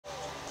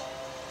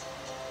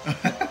So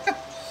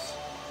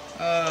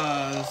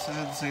I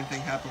had the same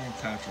thing happen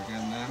with Patrick,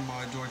 and then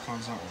my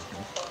Joy-Con's not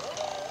working.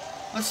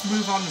 Let's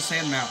move on to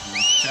Sand Mountain,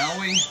 shall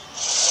we?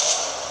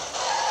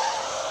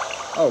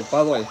 Oh,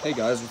 by the way, hey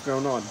guys, what's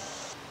going on?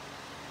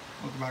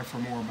 Welcome back for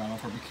more Battle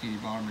for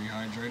Bikini Bottom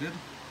Rehydrated.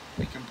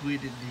 We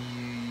completed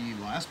the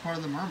last part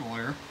of the Mermal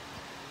layer.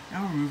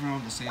 Now we're moving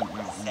on to Sand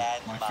Mountain,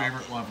 my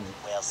favorite level.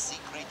 Where sea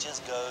creatures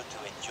go to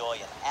enjoy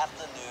an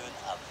afternoon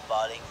of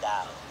falling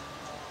down.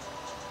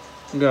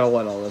 I'm gonna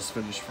let all this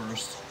finish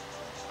first.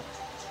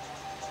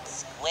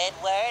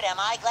 Squidward, am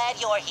I glad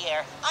you're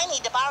here? I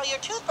need to borrow your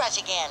toothbrush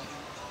again.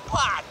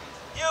 What?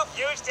 You've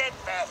used it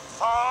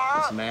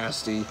before? It's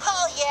nasty.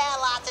 Oh yeah,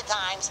 lots of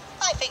times.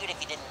 I figured if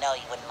you didn't know,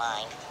 you wouldn't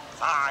mind.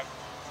 Fine.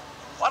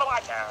 What do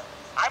I care?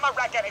 I'm a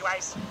wreck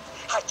anyways.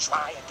 I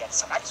try and get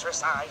some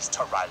exercise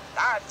to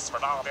relax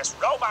from all this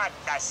robot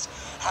mess,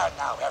 and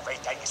now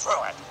everything's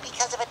ruined.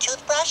 Because of a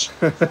toothbrush?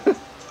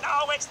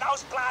 No, it's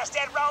those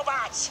blasted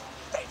robots.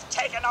 They've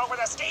taken over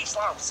the ski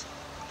slopes.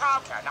 How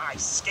can I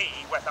ski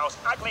with those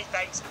ugly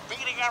things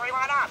beating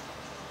everyone up?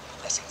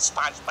 Listen,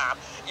 Spongebob,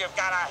 you've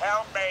got to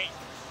help me.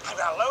 I'm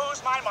going to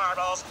lose my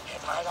marbles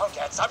if I don't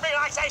get some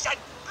relaxation.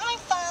 I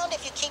found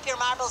if you keep your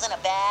marbles in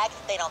a bag,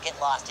 they don't get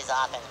lost as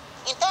often.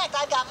 In fact,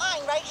 I've got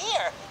mine right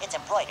here. It's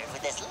embroidered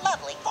with this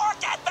lovely...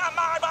 Forget the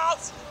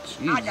marbles!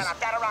 Jeez. I got a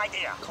better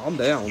idea. Calm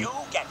down. If you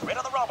get rid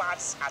of the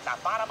robots at the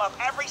bottom of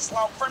every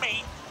slope for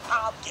me,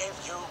 I'll give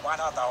you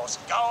one of those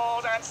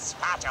golden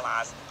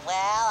spatulas. Well,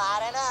 I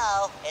don't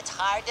know. It's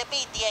hard to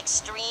beat the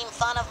extreme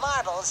fun of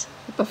marbles.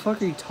 What the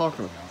fuck are you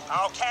talking about?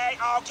 Okay,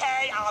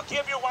 I'll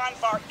give you one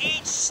for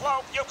each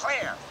slope you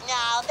clear.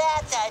 Now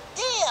that's a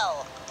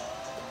deal.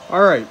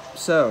 Alright,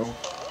 so...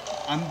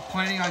 I'm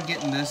planning on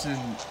getting this in...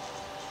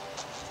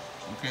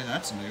 Okay,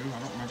 that's new. I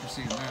don't remember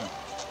seeing that.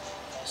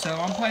 So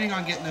I'm planning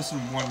on getting this in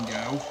one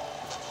go.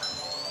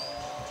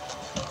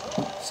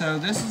 So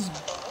this is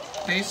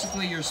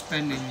basically you're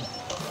spending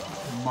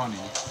money.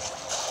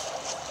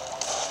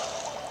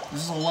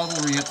 This is a level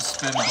where you have to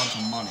spend a bunch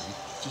of money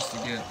just to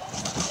get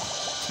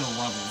to the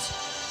levels.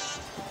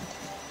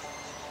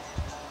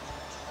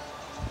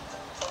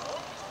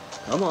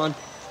 Come on.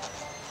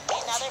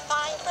 Another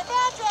find for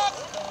Patrick.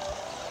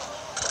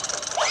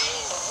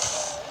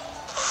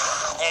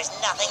 There's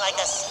nothing like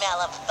the smell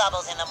of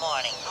bubbles in the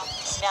morning.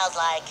 Smells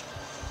like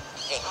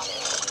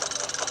victory.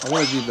 I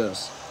want to do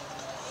this.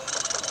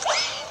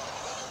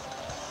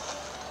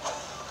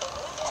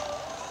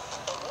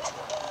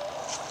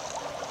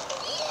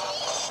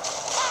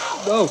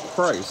 Oh,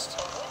 Christ.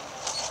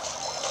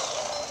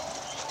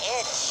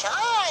 It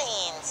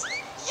shines.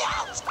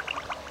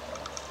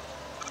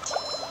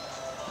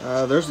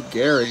 Yeah. There's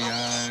Gary.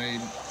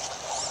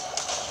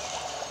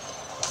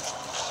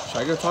 Should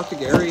I go talk to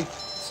Gary?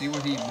 See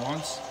what he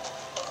wants.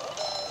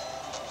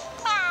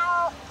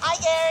 Meow. Hi,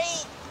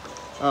 Gary.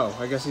 Oh,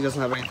 I guess he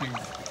doesn't have anything.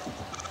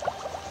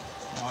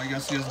 Well, I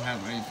guess he doesn't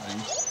have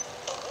anything.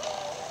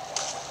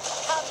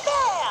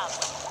 Kabam!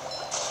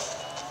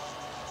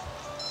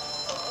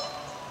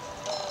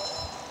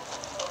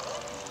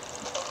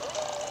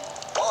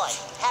 Boy,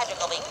 Patrick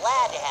will be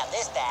glad to have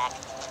this back.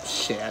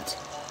 Shit.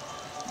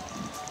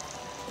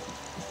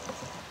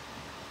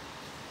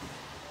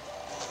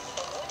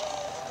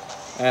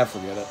 Ah,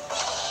 forget it.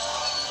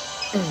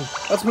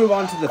 Let's move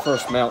on to the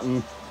first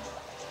mountain.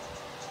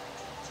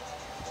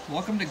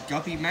 Welcome to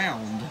Guppy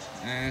Mound,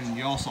 and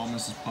y'all saw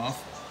Mrs. Puff.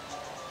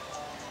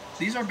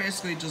 These are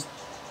basically just...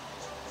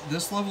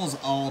 This level is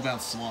all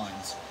about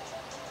slides.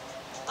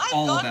 I've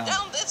gone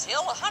down this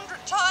hill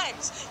 100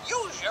 times,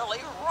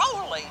 usually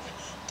rolling.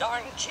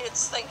 Darn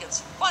kids think it's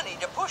funny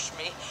to push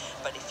me,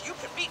 but if you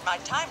can beat my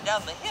time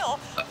down the hill,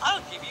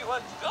 I'll give you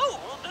a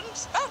golden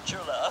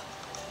spatula.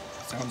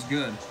 Sounds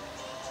good.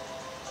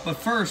 But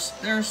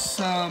first, there's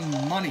some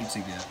money to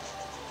get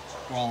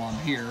while I'm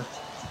here.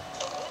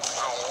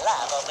 I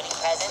love opening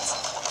presents.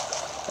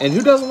 And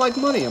who doesn't like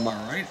money, am I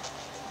right?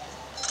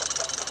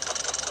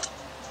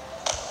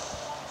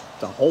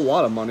 It's a whole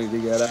lot of money to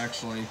get,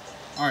 Actually.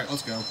 Alright,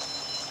 let's go.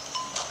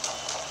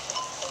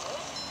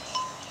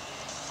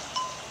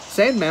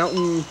 Sand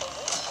Mountain.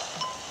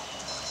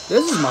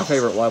 This is my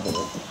favorite level.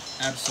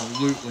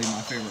 Absolutely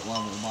my favorite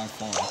level by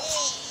far.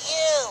 Hey,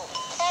 you!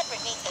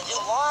 Patrick needs to do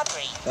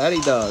laundry. That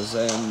he does,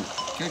 and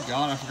Good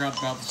God, I forgot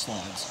about the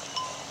slides.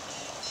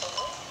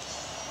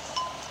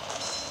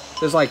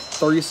 there's like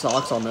 3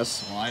 socks on this.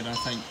 Slide, I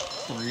think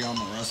 3 on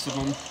the rest of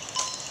them.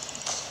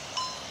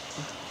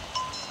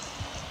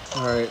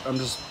 Alright, I'm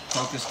just...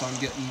 Focused on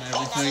getting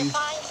Another everything.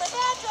 find for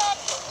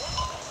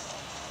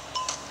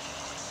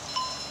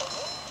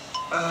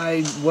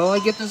Patrick. Will I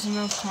get This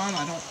enough time?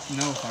 I don't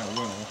know if I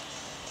will.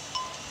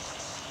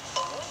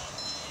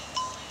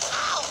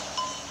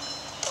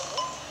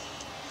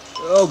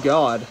 Oh,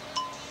 God.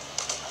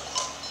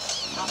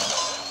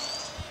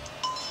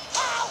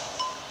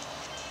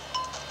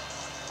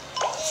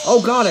 Oh,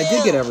 God, I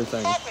did get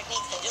everything. Patrick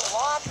needs to do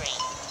laundry.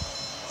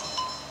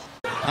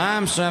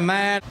 I'm so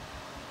mad.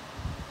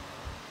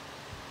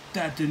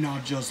 That did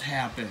not just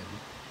happen.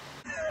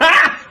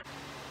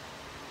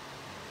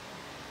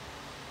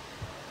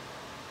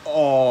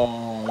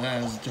 Oh,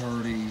 that is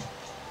dirty.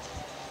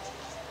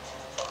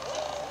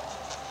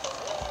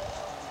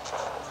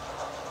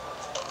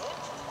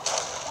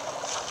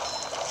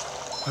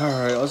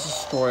 Alright, let's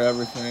destroy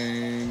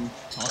everything.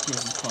 Talk to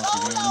Mrs. Puff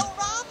again.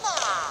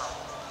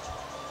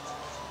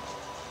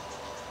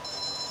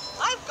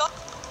 I've got...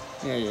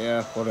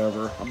 Yeah,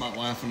 whatever. I'm not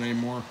laughing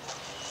anymore.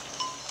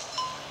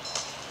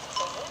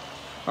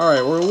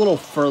 Alright, we're a little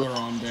further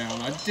on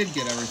down. I did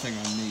get everything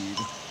I need.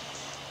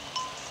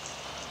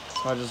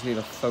 So I just need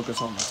to focus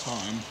on the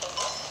time.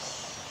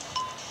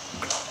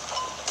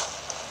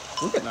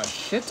 We're getting a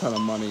shit ton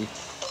of money.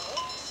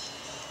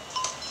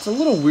 It's a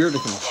little weird to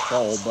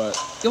control, but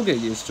you'll get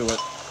used to it.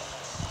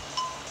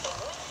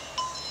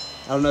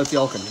 I don't know if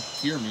y'all can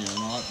hear me or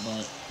not,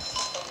 but...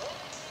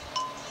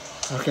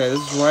 Okay, this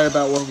is right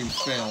about where we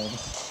failed.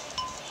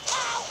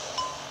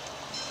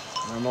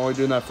 I'm only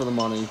doing that for the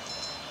money.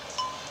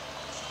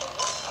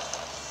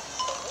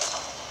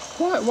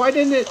 What? Why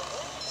didn't it...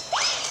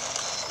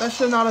 That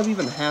should not have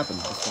even happened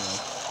before.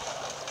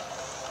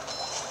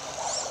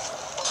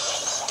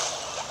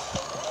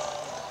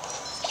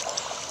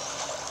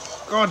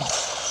 God!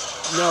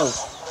 No.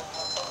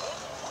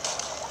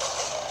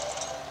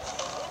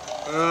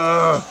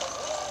 Ugh.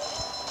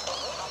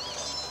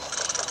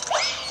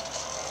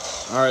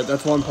 Alright,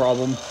 that's one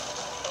problem.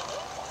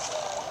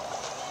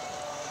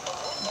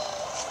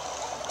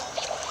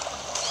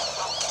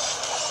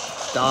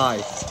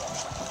 Die.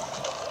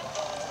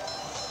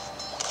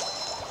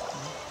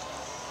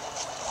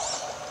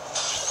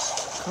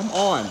 Come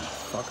on,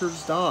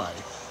 fuckers, die.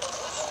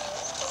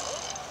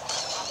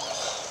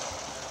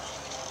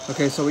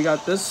 Okay, so we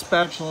got this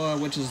spatula,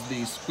 which is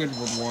the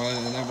Squidward one,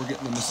 and then we're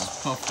getting the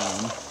Mrs. Puff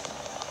one.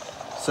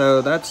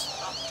 So that's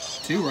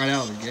 2 right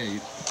out of the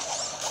gate.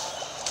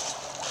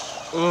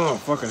 Ugh,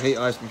 fucking hate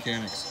ice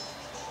mechanics.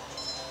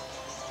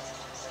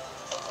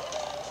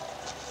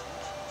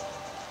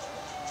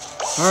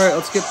 Alright,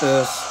 let's get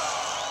this.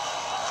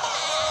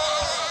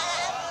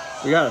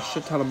 We got a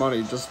shit ton of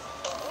money just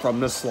from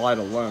this slide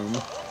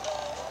alone.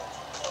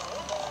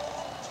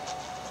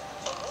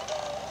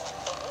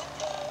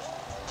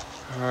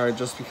 Alright,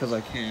 just because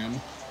I can.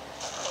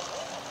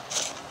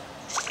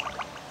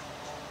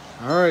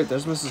 Alright,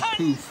 there's Mrs.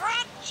 Poof.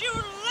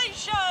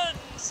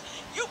 Congratulations!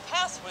 You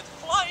passed with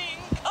flying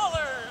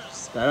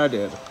colors! That I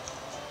did.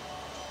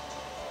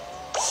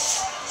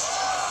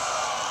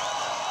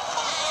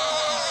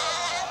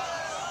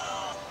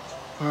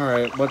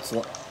 Alright, what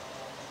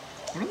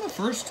are the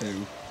first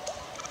 2?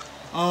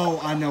 Oh,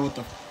 I know what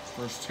the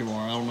first 2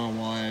 are. I don't know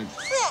why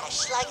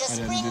Fresh like a I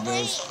didn't spring do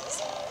those. breeze.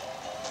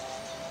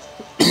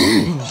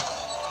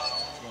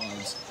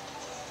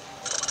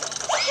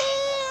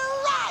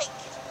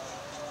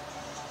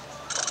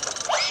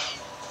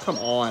 Come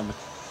on.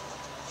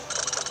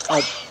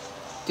 Oh,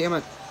 damn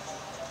it.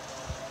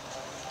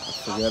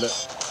 Forget it.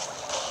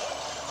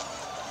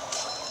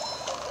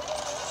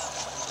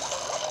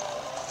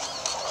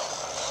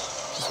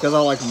 Just because I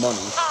like money.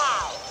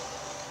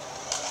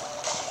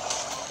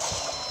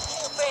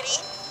 Too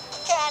pretty.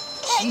 Cat.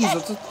 Jeez,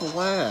 that's a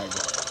flag.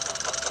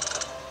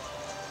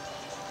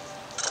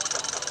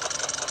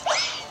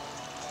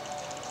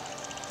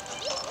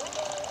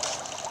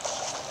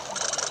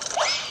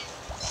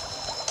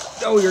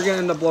 Oh, you're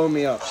going to blow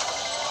me up.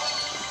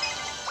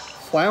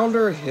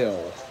 Flounder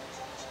Hill.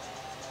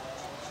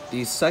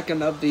 The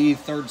second of the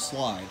third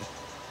slide.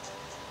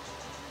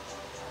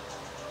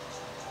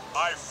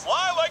 I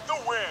fly like the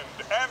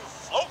wind and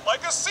float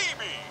like a sea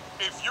bee.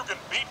 If you can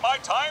beat my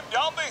time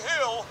down the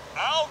hill,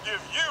 I'll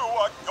give you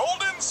a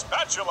golden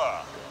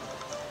spatula.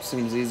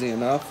 Seems easy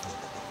enough.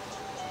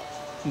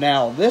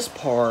 Now, this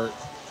part...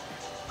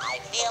 I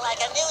feel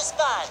like a new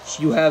sponge.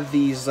 You have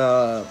these,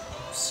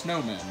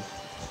 snowmen.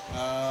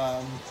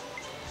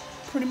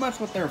 Pretty much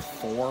what they're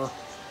for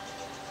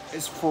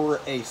is for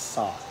a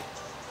sock.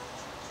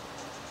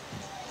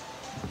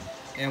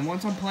 And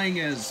once I'm playing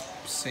as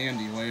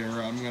Sandy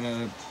later, I'm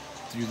gonna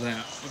do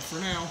that. But for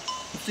now,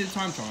 let's do the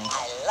time trial.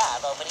 I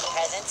love opening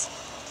presents.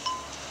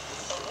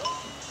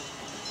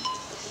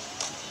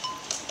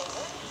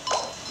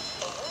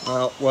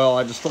 Well,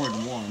 I destroyed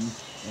one,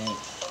 but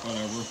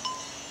whatever.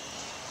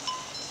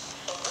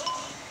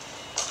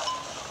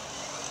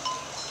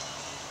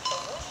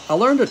 I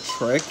learned a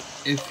trick.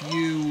 If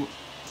you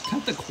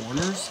cut the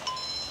corners,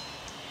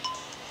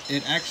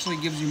 it actually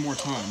gives you more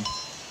time.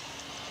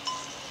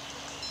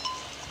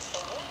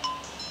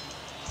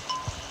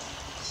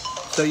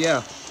 So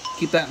yeah,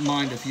 keep that in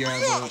mind if you have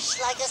Fresh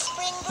like a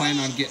spring plan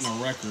on breeze. getting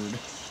a record.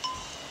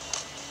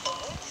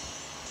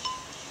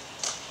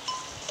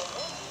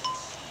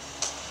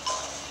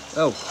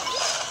 Oh,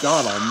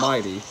 God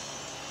almighty.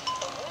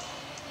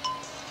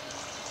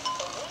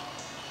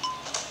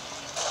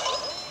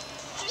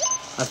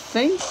 I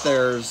think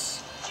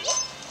there's...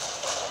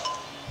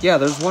 Yeah,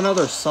 there's one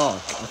other sock,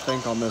 I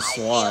think, on this I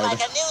feel slide.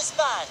 like a new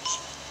sponge.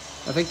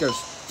 I think there's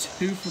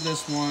 2 for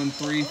this one,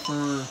 3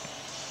 for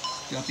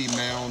Guppy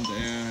Mound,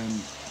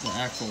 and the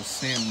actual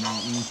Sand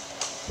Mountain.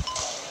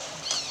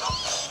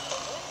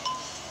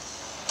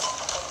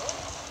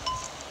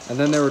 And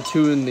then there were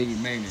 2 in the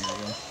main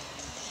area.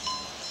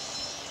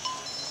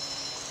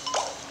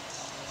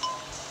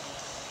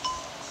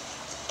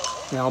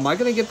 Now, am I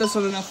going to get this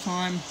in enough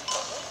time?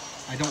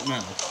 I don't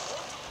know.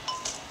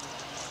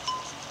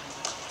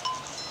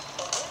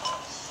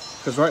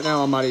 Because right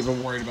now I'm not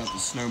even worried about the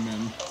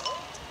snowmen.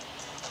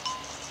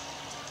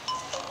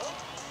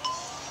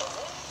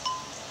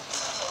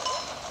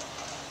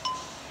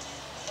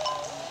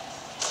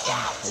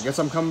 I guess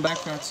I'm coming back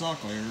for that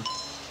sock later.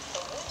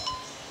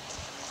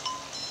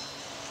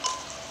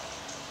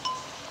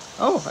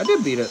 Oh, I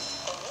did beat it.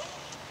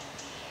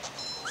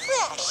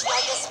 Fresh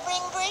like a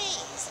spring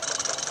breeze.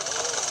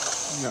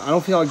 No, I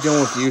don't feel like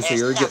dealing with you, so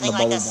you're getting the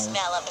bubble There's nothing like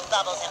the smell of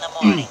bubbles in the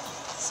morning.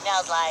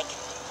 Smells like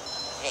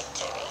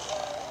victory.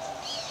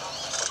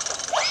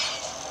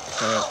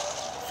 Okay.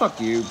 Fuck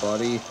you,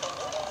 buddy.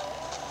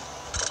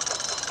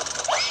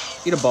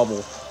 Eat a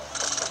bubble.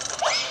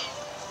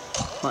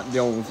 Not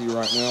dealing with you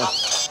right now.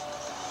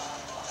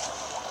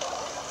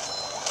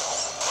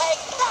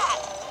 Take that!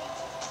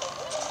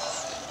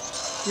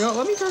 You know,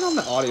 let me turn on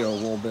the audio a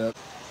little bit.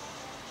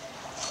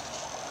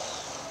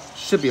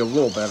 Should be a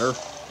little better.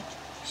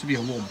 Should be a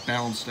little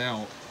balanced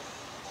out.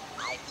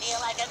 I feel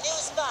like a new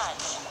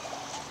sponge.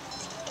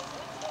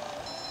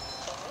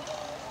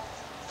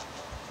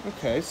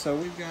 Okay, so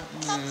we've got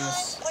Sometimes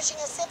this. pushing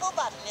a simple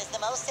button is the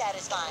most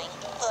satisfying.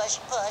 Push,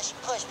 push,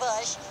 push,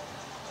 push.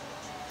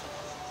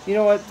 You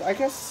know what? I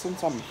guess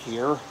since I'm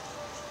here,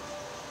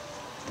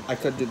 I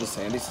could do the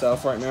sandy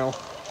stuff right now.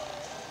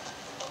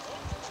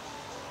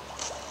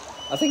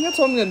 I think that's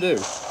what I'm gonna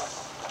do.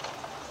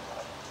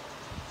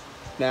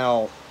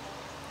 Now,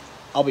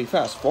 I'll be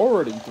fast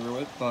forwarding through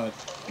it, but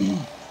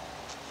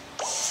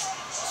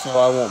so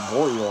I won't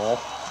bore you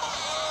all.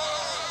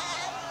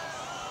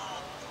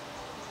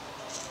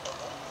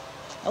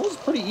 That was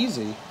pretty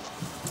easy.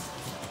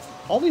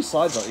 All these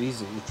slides are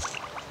easy.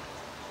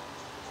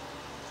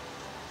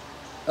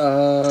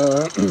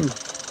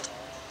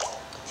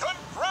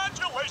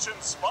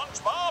 Congratulations,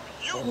 SpongeBob!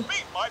 You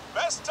beat my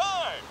best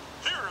time!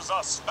 Here's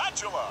a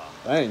spatula!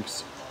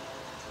 Thanks.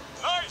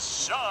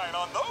 Nice shine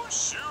on those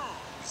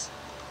shoes!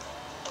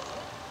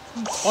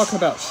 Talking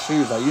about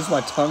shoes, I use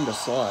my tongue to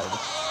slide.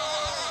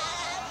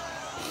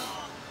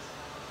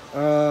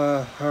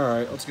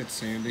 Alright, let's get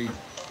Sandy.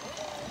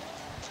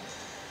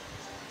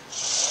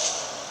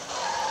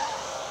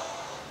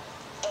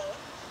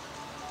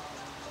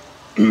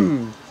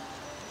 Hey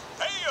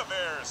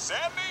there,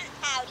 Sandy!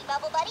 Howdy,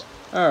 Bubble Buddy.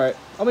 Alright,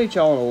 I'll meet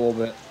y'all in a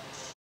little bit.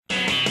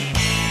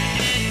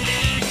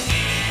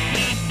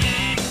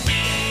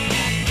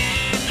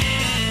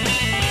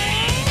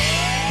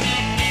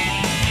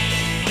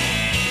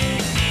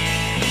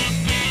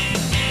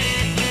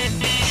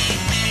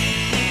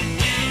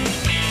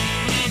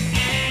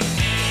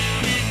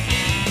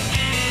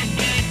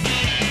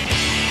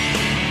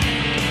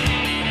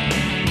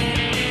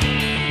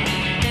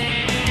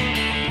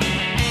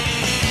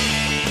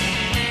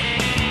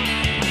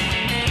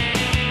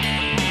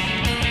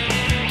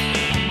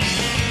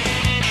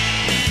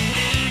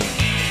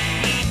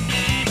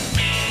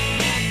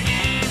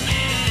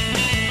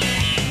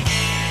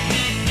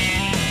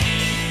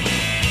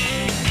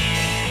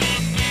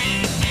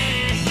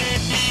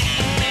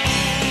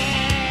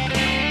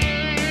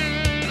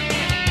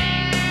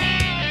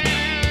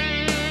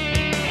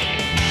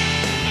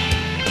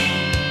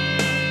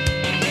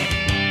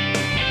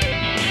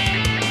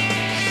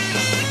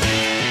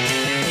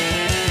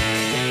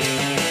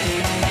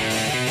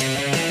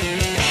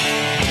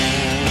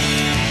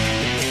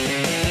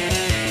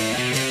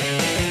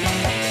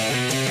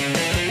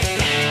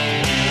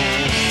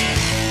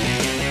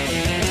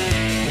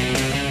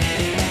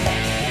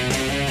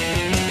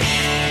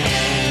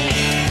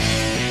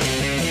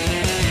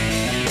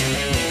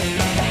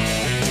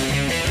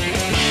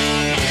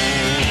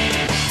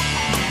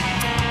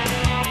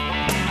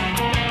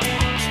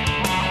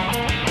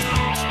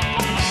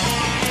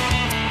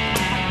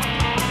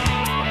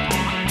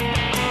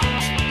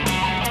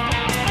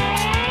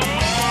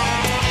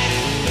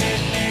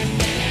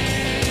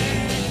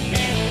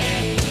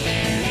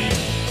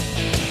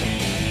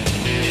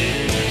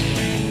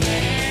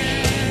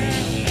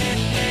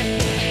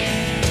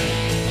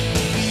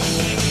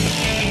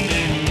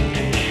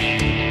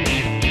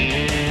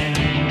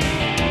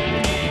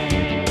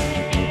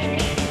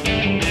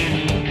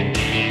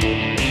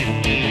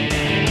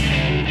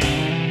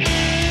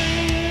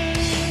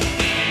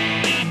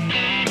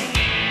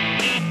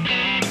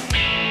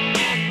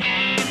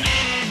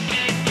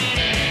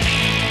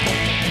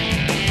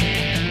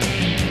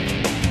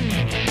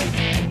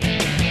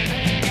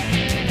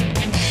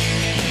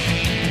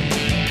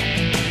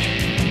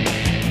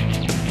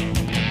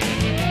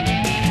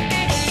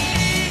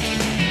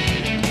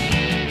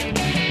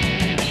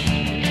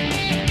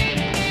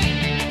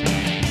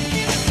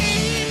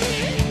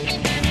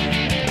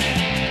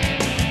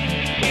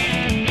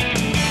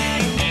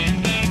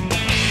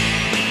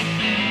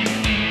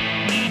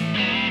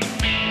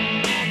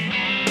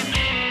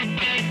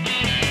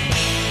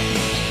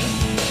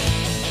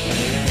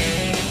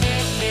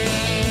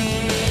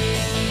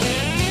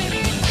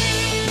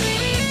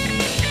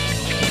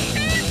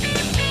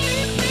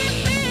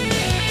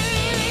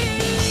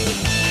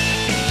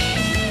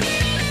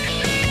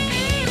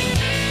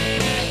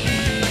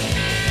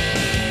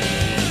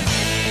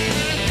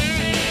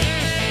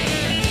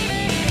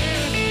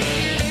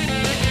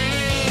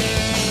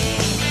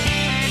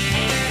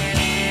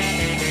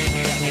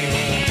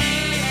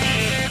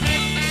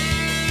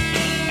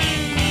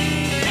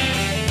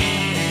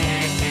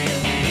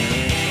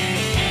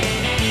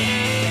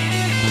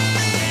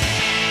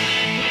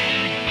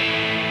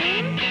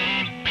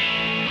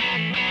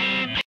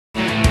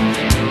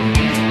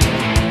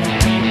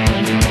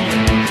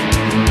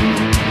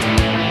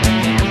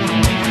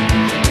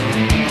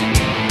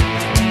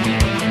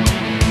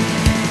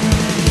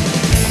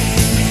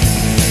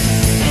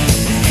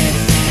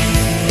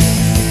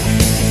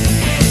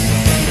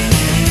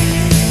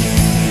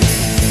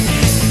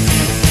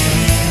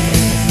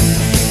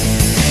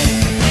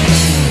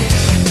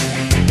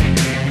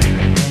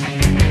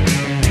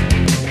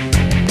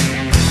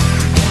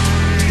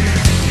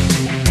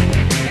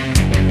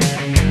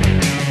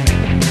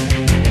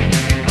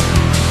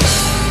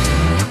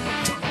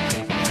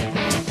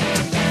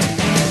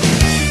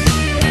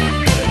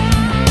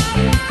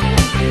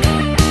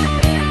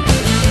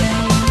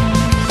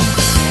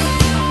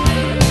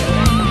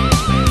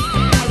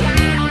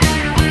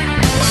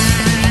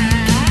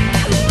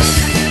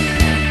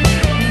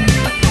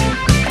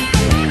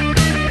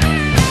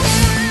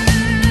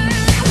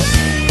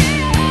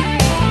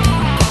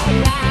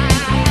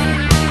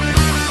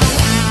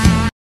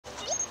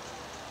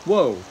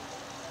 Whoa.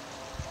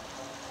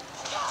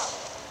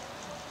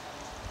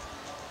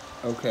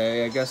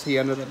 Okay, I guess he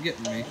ended up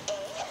getting me. Lion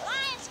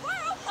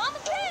squirrel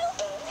coming through.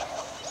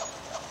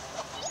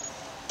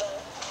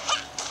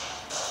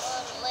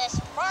 One less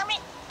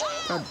varmint.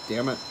 God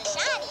damn it. The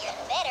shinier,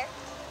 the better.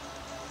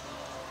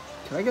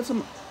 Can I get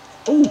some...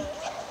 Ooh!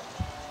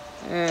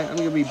 I'm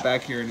gonna be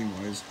back here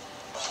anyways.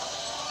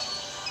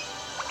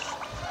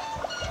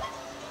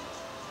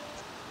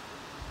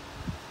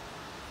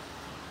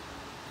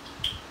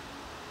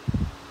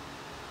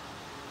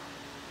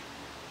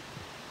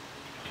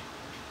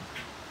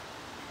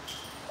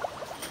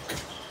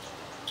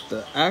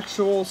 The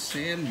actual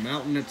sand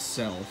mountain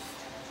itself.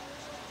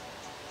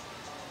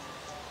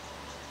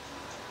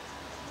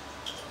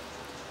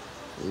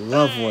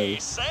 Lovely. Hey,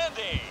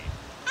 Sandy!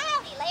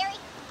 Howdy, Larry.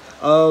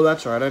 Oh,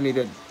 that's right. I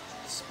needed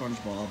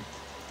Spongebob.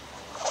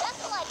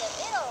 Nothing like a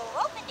bit of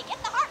roping to get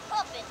the heart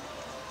pumping.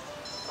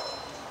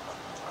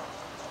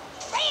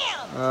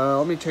 Bam!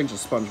 Let me change the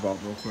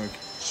Spongebob real quick.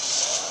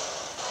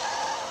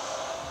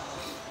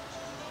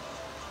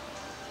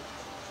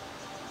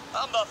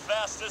 I'm the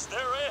fastest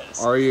there is.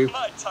 Are you?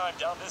 My time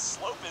down this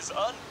slope is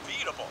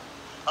unbeatable.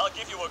 I'll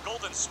give you a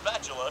golden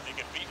spatula if you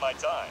can beat my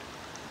time.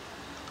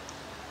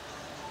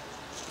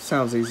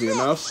 Sounds easy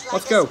enough. Fresh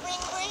Let's like a go. spring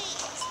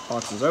breeze.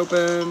 Box is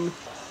open.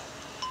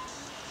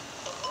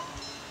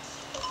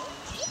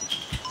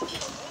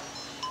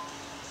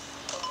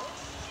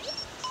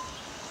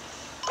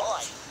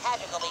 Boy,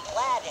 Patrick will be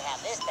glad to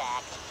have this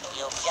back.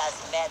 You've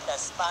just met the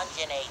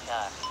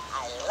Sponginator.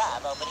 I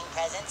love opening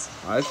presents.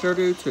 I sure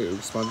do too.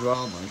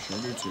 Spongebob, I sure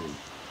do too.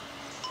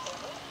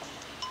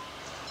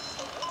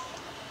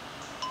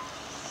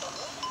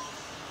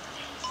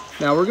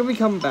 Now we're gonna be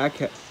coming back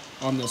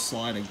on this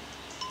sliding.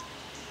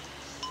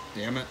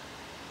 Damn it.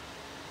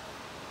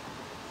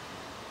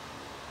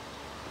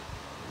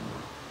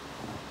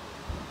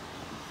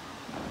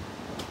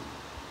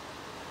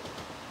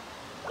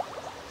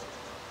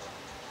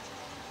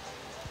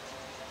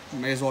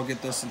 May as well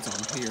get this since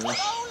I'm here. Lolo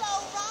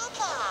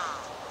Rama.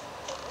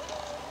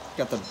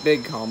 Got the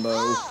big combo.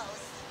 Oh,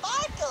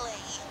 sparkly.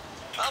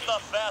 I'm the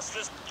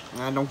fastest.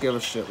 I don't give a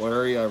shit,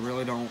 Larry. I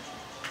really don't.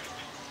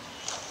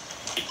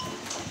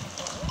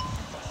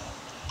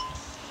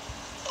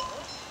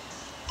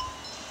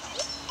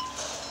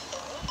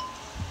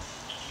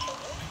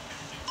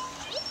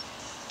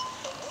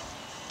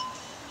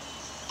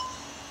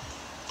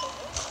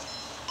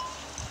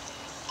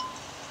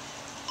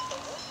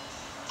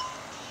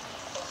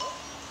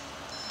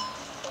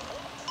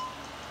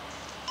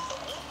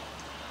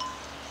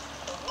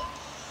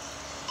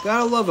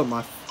 Gotta love it,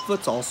 my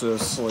foot's also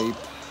asleep.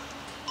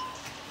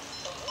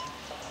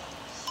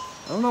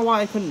 I don't know why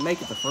I couldn't make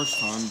it the first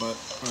time, but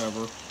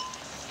whatever.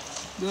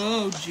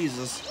 Oh,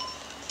 Jesus.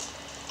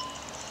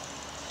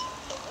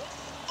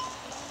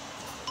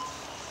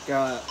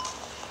 Got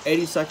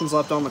 80 seconds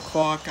left on the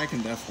clock. I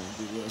can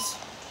definitely do this.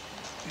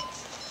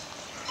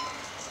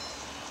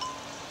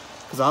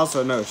 Because I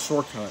also know a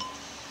shortcut.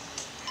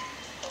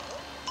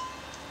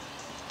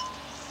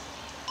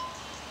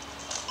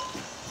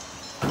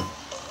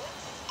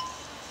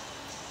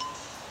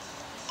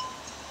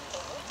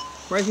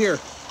 Right here.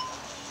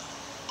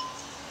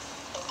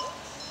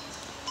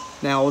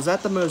 Now, was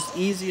that the most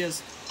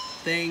easiest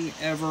thing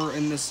ever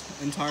in this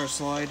entire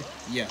slide?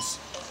 Yes.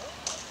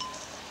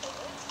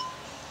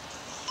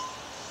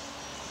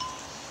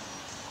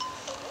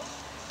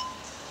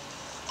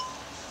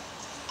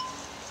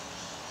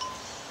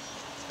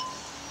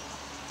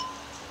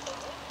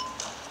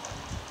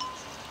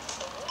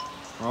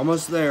 We're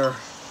almost there.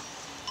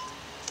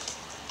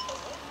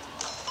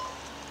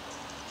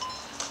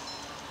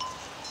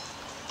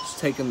 Just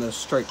taking the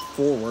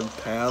straightforward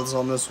paths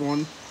on this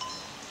one.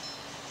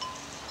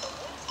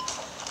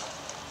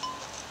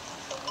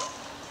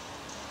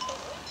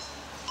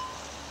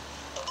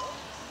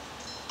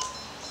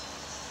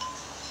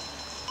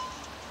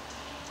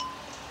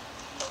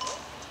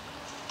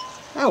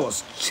 That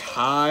was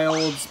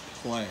child's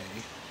play.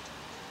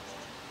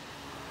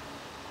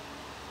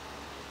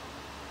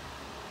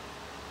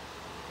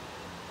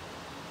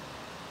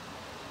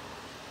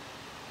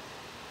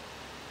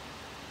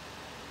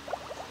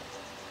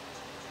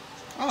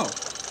 Oh.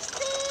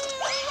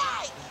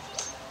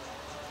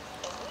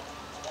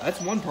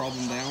 That's one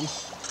problem down.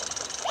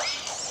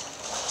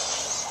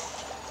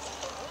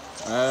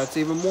 That's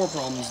even more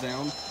problems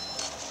down.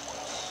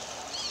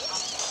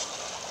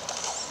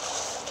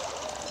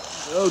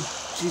 Oh,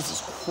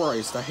 Jesus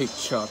Christ, I hate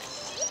Chuck.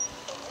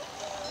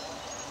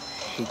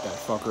 I hate that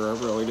fucker, I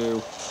really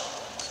do.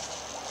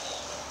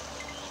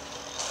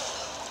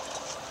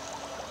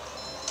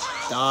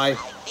 Die. I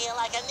feel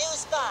like a new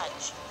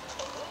sponge.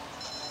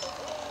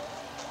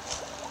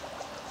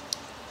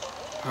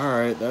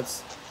 Alright,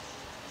 that's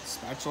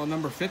spatula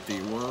number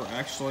 50. We're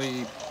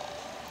actually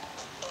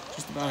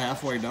just about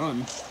halfway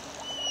done.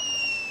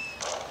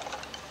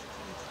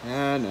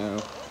 I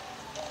know.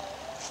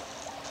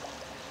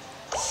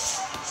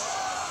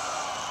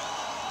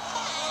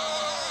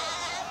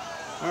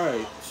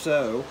 Alright,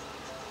 so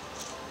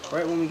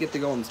Right when we get the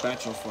golden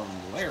spatula from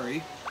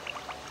Larry.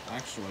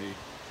 Actually,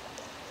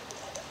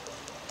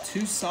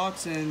 2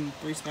 socks and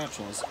 3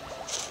 spatulas.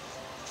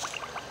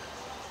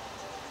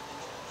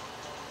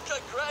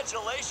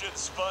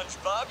 Congratulations,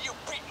 Spongebob. You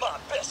beat my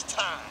best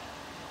time.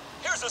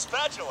 Here's a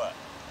spatula.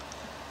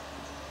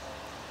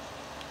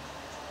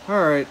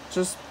 Alright,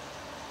 just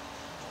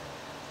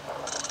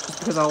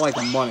because I like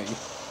money.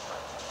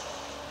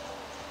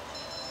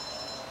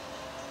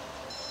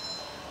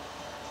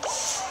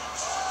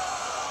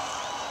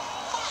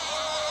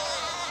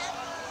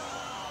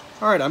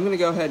 Alright, I'm gonna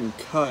go ahead and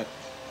cut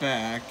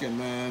back and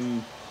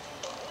then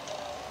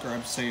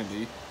grab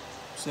Sandy.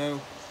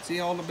 So, see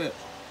y'all in a bit.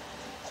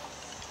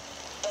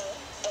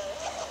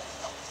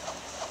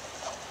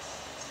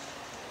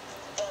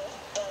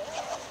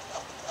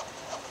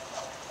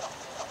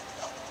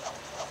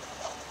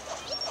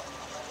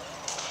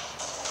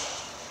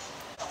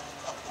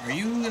 Are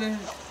you gonna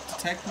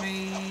detect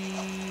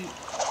me?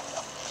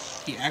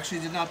 He actually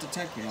did not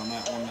detect me on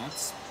that one.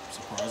 That's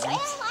surprising. Well,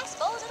 I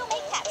suppose it'll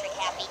make Patrick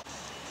happy.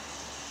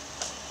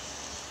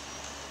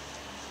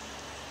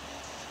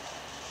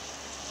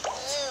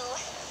 Ooh,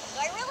 do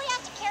I really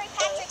have to carry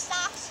Patrick's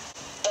socks?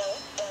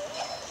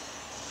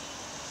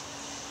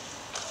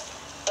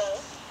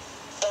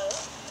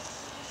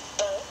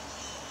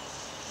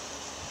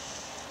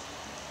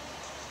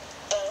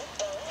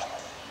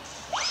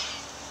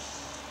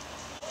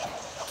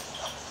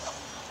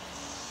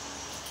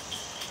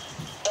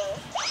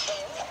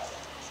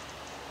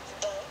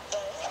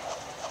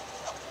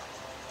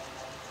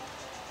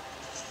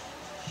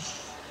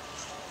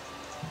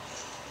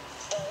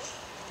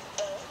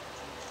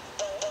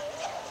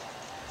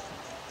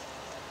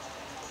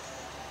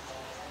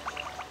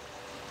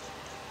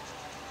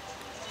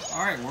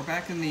 Alright, we're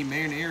back in the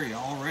main area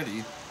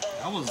already.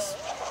 That was a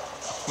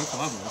quick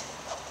level.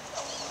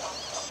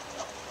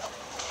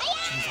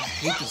 Jeez, I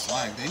hate this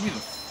lag. They need to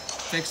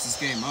fix this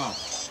game up.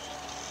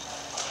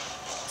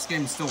 This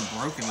game's still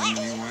broken in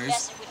many ways.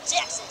 Messing with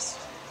Texas.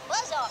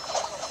 Buzz off, you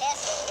little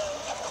pest.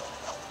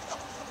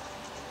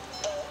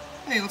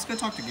 Hey, let's go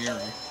talk to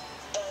Gary.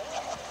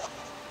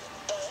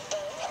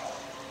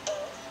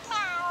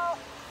 Meow.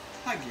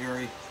 Hi,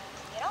 Gary.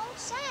 You don't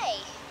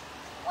say.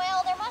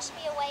 Well, there must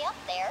be a way up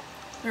there.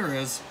 There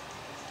is.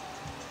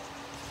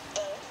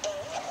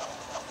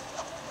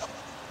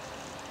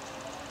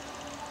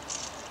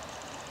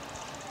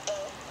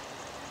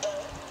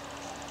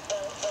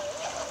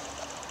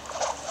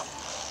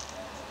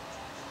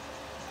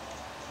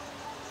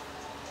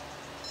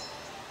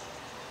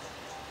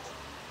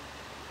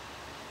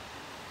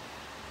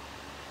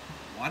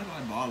 Why do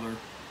I bother?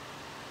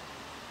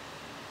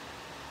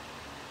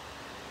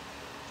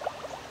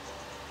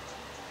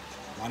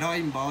 Why do I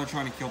even bother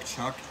trying to kill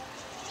Chuck?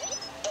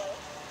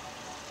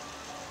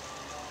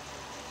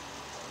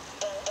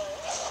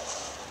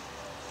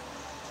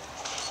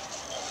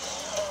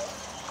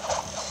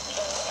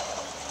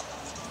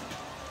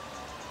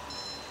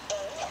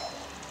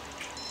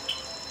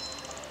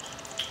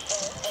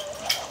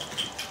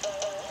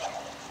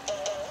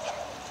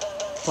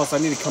 Plus, I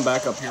need to come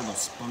back up here. Here with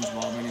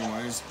SpongeBob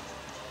anyways.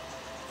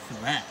 For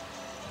that.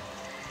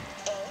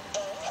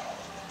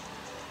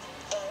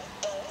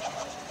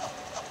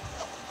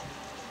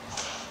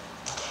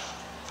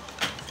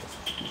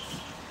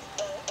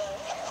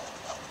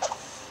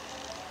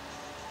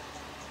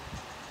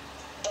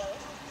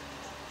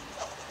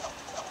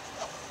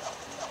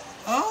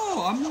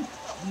 Oh, I'm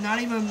not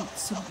even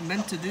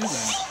meant to do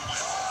that.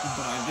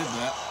 But I did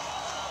that.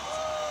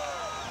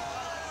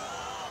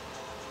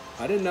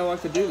 I didn't know I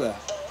could do that.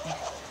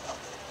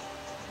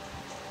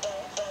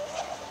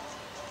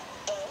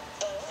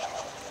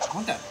 I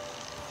want that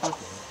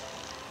purple.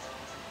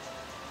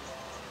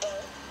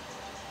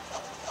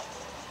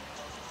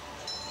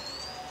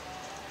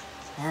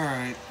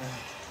 Alright.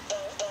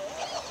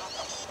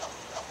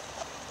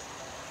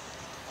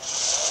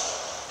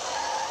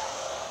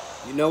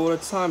 You know what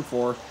it's time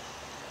for.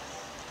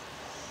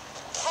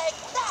 Take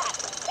that!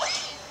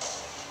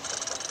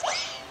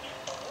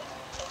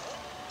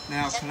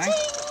 Now, can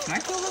I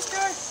kill this guy?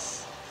 I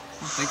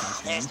don't think I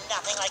can. There's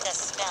nothing like the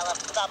smell of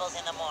bubbles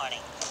in the morning.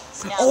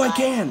 Smell Oh, I like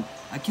can!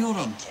 I killed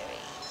him. victory.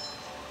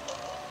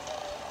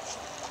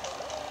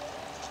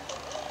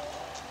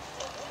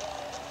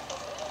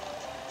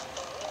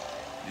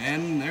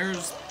 And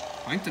there's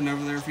Plankton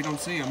over there if you don't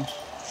see him.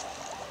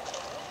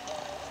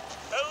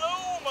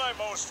 Hello, my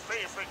most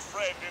favorite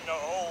friend in the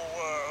whole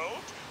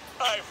world.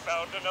 I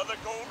found another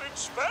golden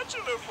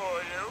spatula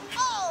for you.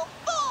 Oh,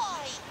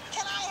 boy!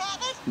 Can I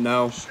have it?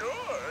 No. Sure,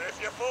 if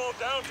you fall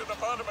down to the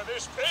bottom of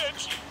this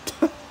pitch.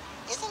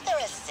 Isn't there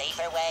a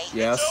safer way?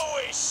 Yes. It's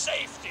always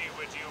safety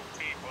with you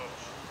people.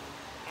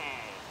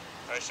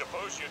 I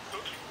suppose you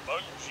could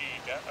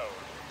bungee down.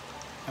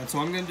 That's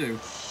what I'm gonna do.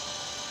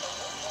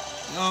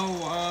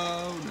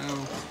 Oh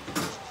no.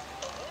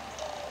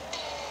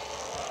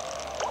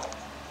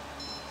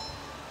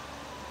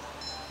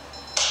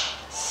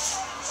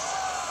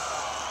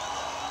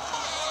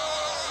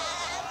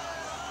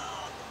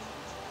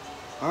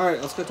 Alright,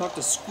 let's go talk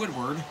to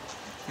Squidward.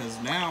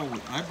 because now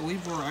I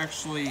believe we're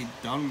actually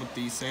done with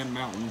the Sand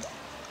Mountain.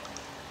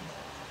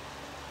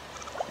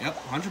 Yep,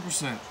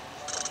 100%.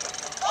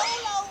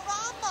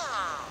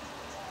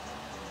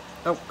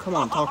 Oh, come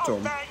on, talk to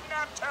him. Thank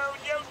Neptune,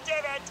 you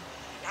did it!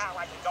 Now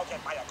I can go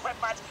get my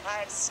equipment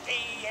and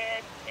ski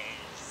in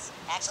peace.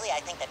 Actually,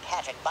 I think that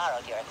Patrick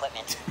borrowed your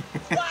equipment.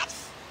 What?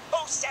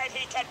 Who said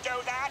he can do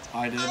that?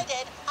 I did. I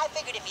did. I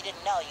figured if you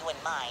didn't know, you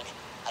wouldn't mind.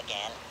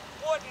 Again.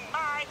 Wouldn't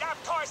mind, of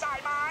course I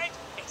mind.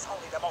 It's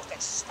only the most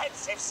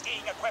expensive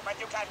skiing equipment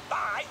you can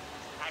buy.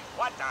 And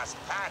what does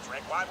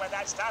Patrick want with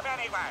that stuff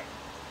anyway?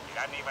 He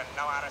doesn't even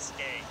know how to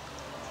ski.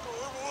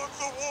 I want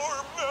the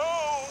warm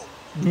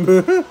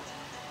now.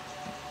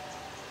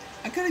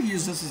 I could have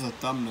used this as a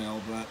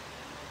thumbnail, but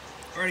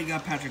I already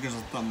got Patrick as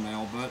a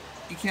thumbnail, but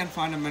you can't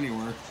find him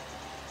anywhere.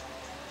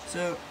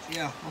 So,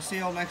 yeah, I'll see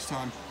y'all next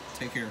time.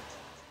 Take care.